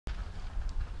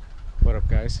What up,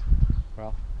 guys?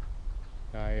 Well,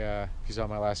 if you saw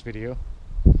my last video,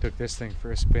 took this thing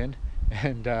for a spin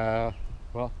and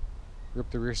well,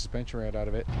 ripped the rear suspension right out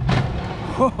of it.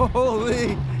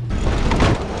 Holy!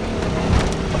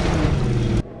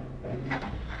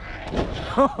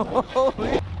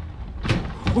 Holy!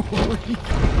 Holy!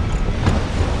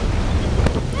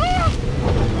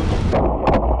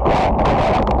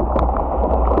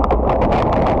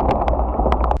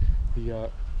 The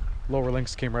lower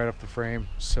links came right off the frame,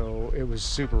 so it was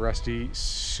super rusty,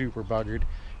 super buggered,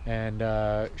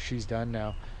 and she's done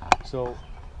now. So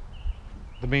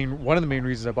one of the main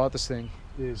reasons I bought this thing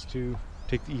is to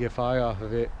take the EFI off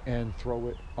of it and throw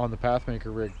it on the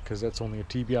Pathmaker rig, because that's only a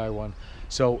TBI one.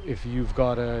 So if you've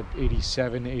got a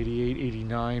 87, 88,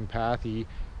 89 Pathy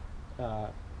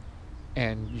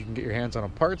and you can get your hands on a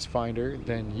parts finder,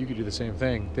 then you could do the same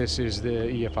thing. This is the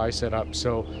EFI setup,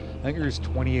 so I think there's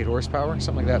 28 horsepower,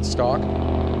 something like that stock,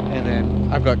 and then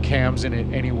I've got cams in it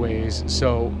anyways,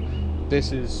 so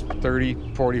this is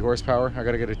 30, 40 horsepower. I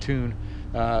gotta get a tune,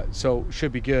 so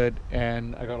should be good,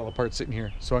 and I got all the parts sitting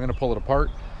here, so I'm gonna pull it apart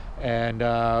and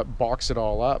box it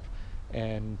all up,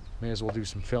 and may as well do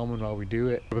some filming while we do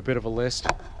it. A bit of a list.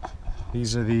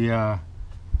 These are the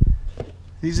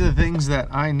things that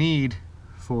I need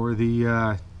for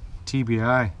the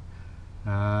TBI.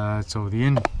 So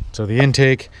the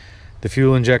intake, the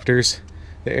fuel injectors,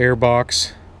 the air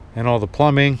box, and all the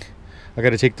plumbing. I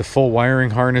got to take the full wiring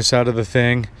harness out of the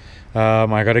thing.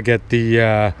 I got to get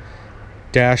the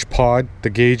dash pod,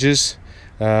 the gauges,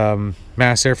 mass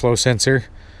airflow sensor,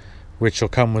 which will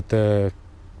come with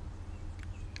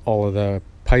all of the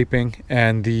piping,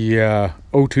 and the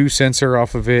O2 sensor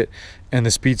off of it, and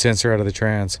the speed sensor out of the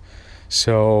trans.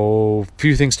 So a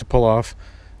few things to pull off.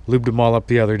 Lubed them all up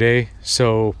the other day,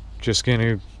 so just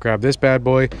gonna grab this bad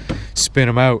boy, spin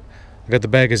them out. I got the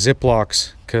bag of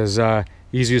Ziplocs, because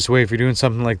easiest way if you're doing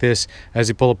something like this, as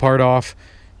you pull a part off,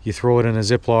 you throw it in a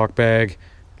Ziploc bag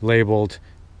labeled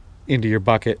into your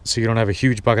bucket, so you don't have a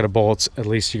huge bucket of bolts. At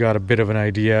least you got a bit of an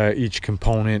idea. Each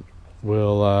component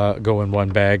will go in one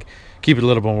bag. Keep it a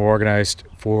little bit more organized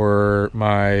for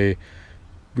my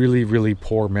really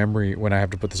poor memory when I have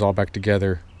to put this all back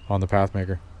together on the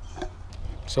Pathmaker.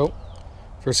 So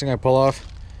first thing I pull off,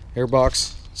 air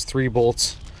box. It's 3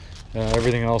 bolts.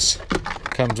 Everything else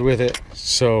comes with it,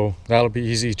 so that'll be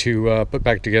easy to put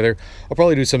back together. I'll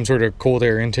probably do some sort of cold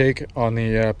air intake on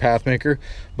the Pathmaker,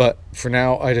 but for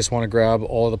now I just want to grab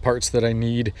all of the parts that I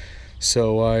need,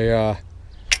 so I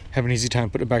have an easy time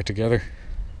putting it back together.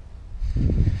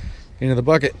 Into the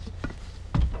bucket.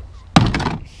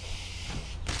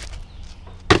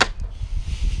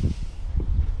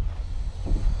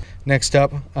 Next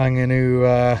up, I'm going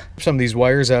to some of these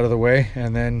wires out of the way,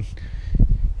 and then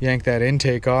yank that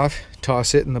intake off,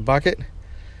 toss it in the bucket,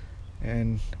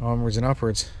 and onwards and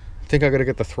upwards. I think I got to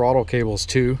get the throttle cables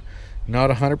too. Not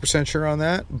 100% sure on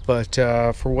that, but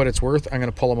for what it's worth, I'm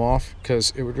going to pull them off,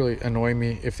 because it would really annoy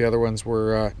me if the other ones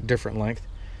were different length.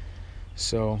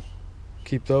 So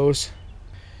keep those.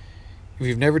 If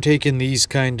you've never taken these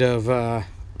kind of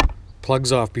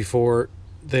plugs off before,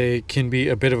 they can be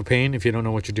a bit of a pain if you don't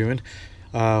know what you're doing.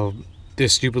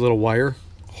 This stupid little wire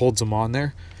holds them on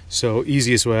there. So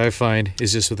easiest way I find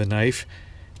is just with a knife,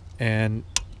 and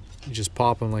you just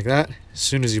pop them like that. As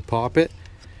soon as you pop it,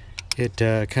 it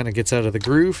kind of gets out of the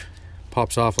groove,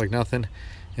 pops off like nothing,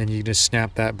 and you just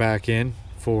snap that back in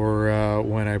for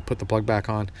when I put the plug back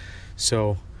on.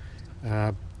 So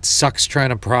sucks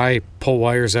trying to pull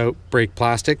wires out, break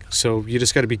plastic, so you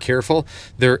just got to be careful.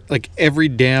 They're like, every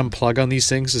damn plug on these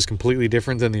things is completely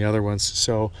different than the other ones,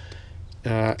 so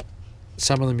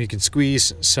some of them you can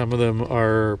squeeze, some of them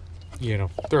are, you know,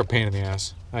 they're a pain in the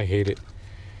ass. I hate it.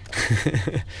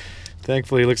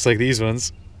 Thankfully it looks like these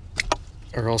ones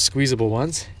are all squeezable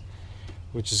ones,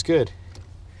 which is good,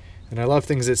 and I love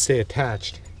things that stay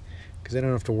attached because I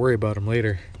don't have to worry about them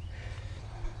later.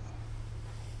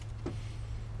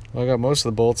 Well, I got most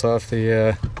of the bolts off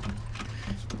the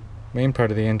main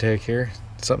part of the intake here.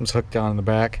 Something's hooked down in the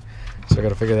back, so I got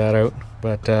to figure that out.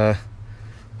 But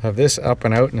have this up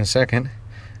and out in a second,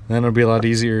 and then it'll be a lot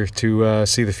easier to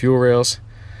see the fuel rails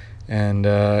and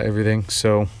everything.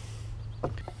 So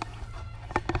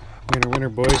winner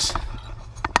boys,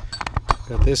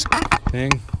 got this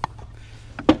thing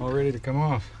all ready to come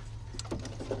off.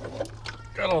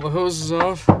 Got all the hoses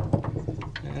off,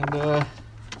 and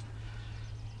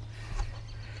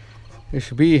it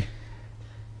should be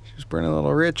just burning a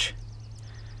little rich.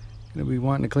 Gonna be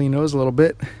wanting to clean those a little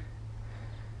bit.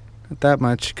 Not that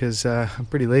much, because I'm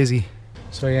pretty lazy.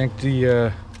 So I yanked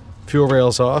the fuel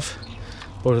rails off,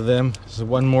 both of them. There's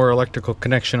one more electrical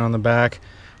connection on the back.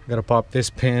 I gotta pop this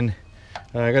pin.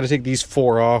 I gotta take these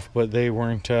 4 off, but they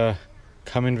weren't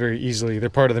coming very easily. They're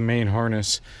part of the main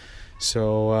harness.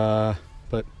 So,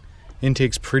 but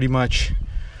intake's pretty much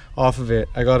off of it.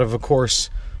 I gotta, of course,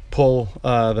 pull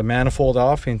the manifold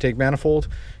off, intake manifold,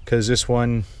 because this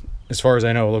one, as far as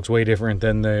I know, looks way different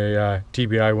than the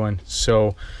TBI one.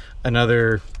 So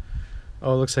another,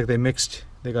 oh, it looks like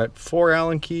they got 4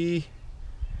 Allen key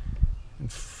and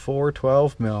 4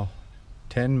 12 mil,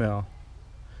 10 mil.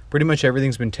 Pretty much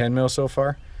everything's been 10 mil so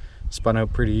far. Spun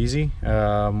out pretty easy.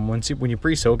 When you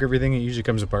pre-soak everything, it usually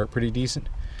comes apart pretty decent.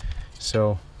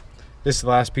 So this is the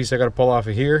last piece I got to pull off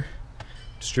of here.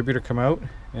 Distributor come out,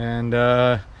 and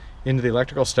into the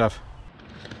electrical stuff.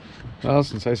 Well,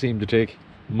 since I seem to take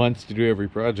months to do every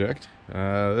project,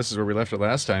 this is where we left it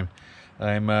last time.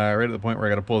 I'm right at the point where I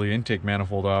got to pull the intake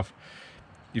manifold off.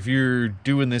 If you're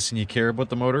doing this and you care about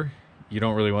the motor, you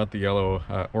don't really want the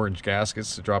yellow orange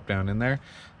gaskets to drop down in there.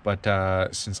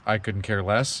 But since I couldn't care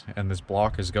less and this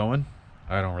block is going,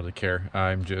 I don't really care.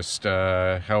 I'm just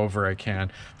however I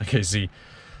can. Like, I see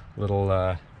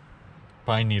little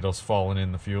pine needles falling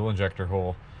in the fuel injector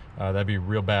hole. That'd be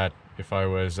real bad if I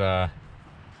was not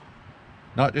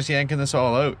just yanking this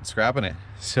all out, scrapping it.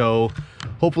 So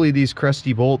hopefully these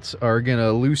crusty bolts are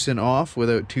gonna loosen off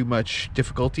without too much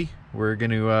difficulty. We're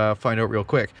gonna find out real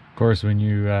quick. Of course, when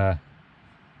you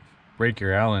break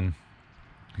your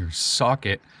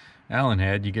socket Allen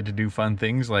head, you get to do fun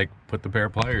things like put the pair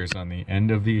of pliers on the end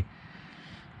of the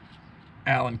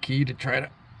Allen key to try to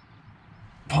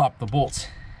pop the bolts.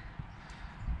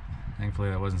 Thankfully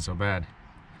that wasn't so bad.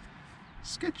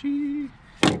 Sketchy.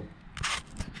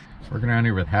 Working around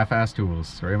here with half-assed tools.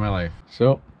 Story of my life.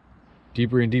 So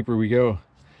deeper and deeper we go.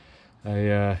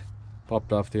 I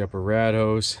popped off the upper rad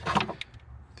hose,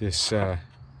 this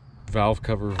valve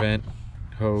cover vent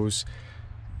hose,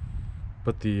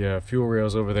 put the fuel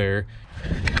rails over there.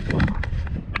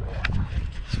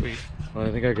 Sweet. Well,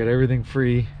 I think I got everything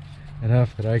free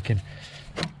enough that I can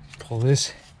pull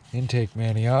this intake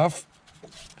mani off.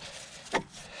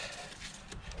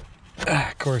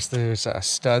 Of course, there's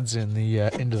studs in the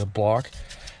into the block,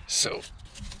 so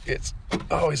it's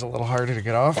always a little harder to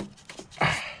get off.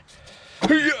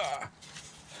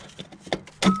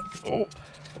 Oh.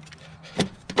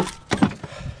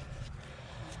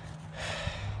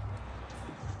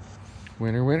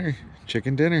 Winner, winner,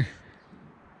 chicken dinner.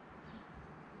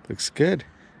 Looks good.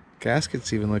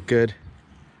 Gaskets even look good.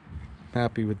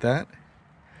 Happy with that.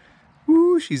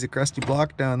 Woo, she's a crusty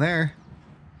block down there.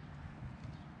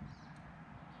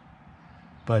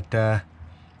 But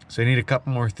so I need a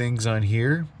couple more things on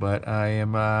here, but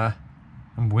I'm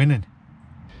winning.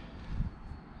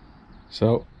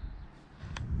 So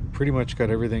pretty much got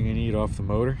everything I need off the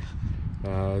motor.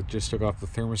 Just took off the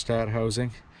thermostat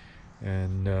housing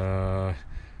and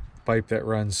pipe that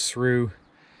runs through.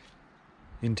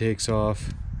 Intake's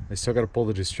off. I still got to pull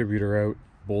the distributor out.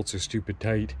 Bolts are stupid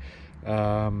tight.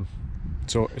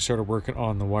 So I started working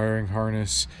on the wiring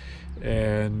harness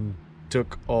and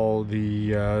took all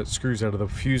the screws out of the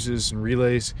fuses and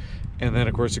relays, and then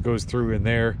of course it goes through in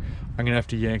there. I'm gonna have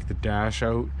to yank the dash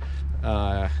out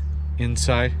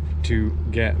inside to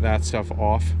get that stuff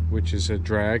off, which is a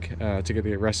drag, to get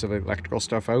the rest of the electrical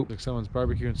stuff out. Like someone's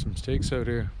barbecuing some steaks out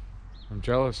here. I'm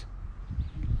jealous.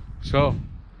 So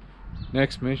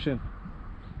next mission,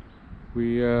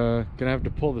 we gonna have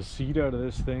to pull the seat out of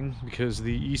this thing because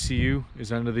the ECU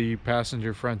is under the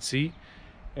passenger front seat,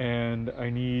 and I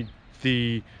need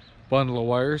the bundle of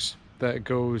wires that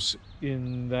goes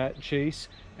in that chase,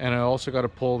 and I also got to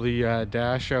pull the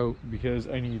dash out because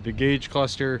I need the gauge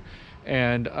cluster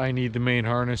and I need the main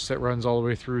harness that runs all the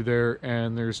way through there,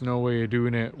 and there's no way of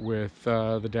doing it with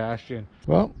the dash in.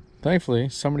 Well, thankfully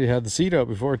somebody had the seat out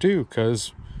before too,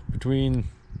 because between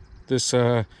this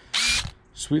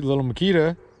sweet little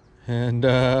Makita and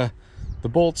the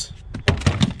bolts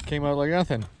came out like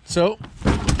nothing. So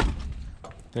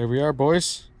there we are,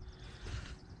 boys.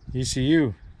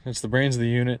 ECU, that's the brains of the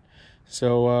unit.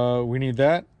 So we need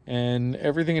that and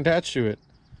everything attached to it.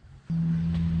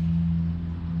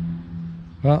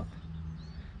 Well,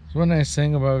 there's one nice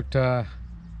thing about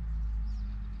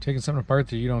taking something apart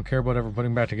that you don't care about ever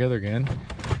putting back together again.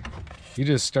 You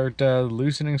just start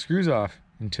loosening screws off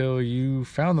until you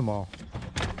found them all.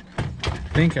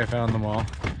 I think I found them all.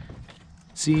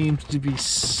 Seems to be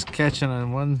catching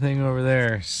on one thing over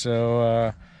there.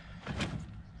 So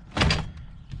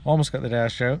almost got the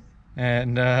dash out,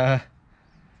 and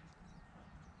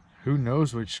who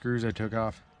knows which screws I took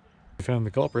off. I found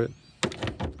the culprit.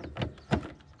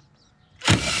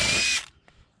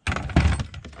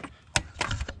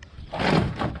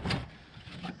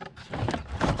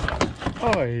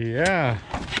 Oh yeah.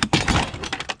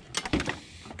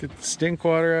 Get the stink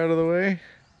water out of the way.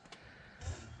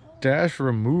 Dash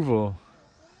removal.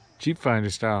 Jeep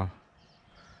Finder style.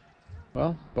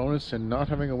 Well, bonus to not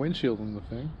having a windshield in the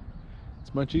thing.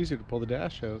 It's much easier to pull the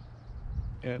dash out.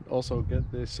 And also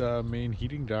get this main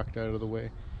heating duct out of the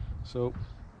way. So,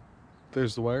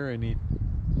 there's the wire I need.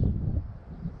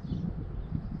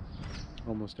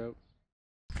 Almost out.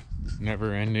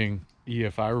 Never-ending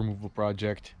EFI removal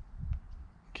project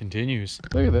continues.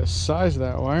 Look at the size of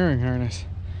that wiring harness.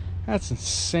 That's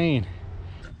insane.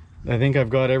 I think I've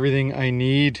got everything I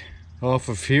need off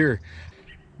of here.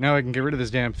 Now I can get rid of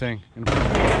this damn thing. Parts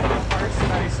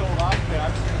that I sold off,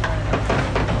 I'm just gonna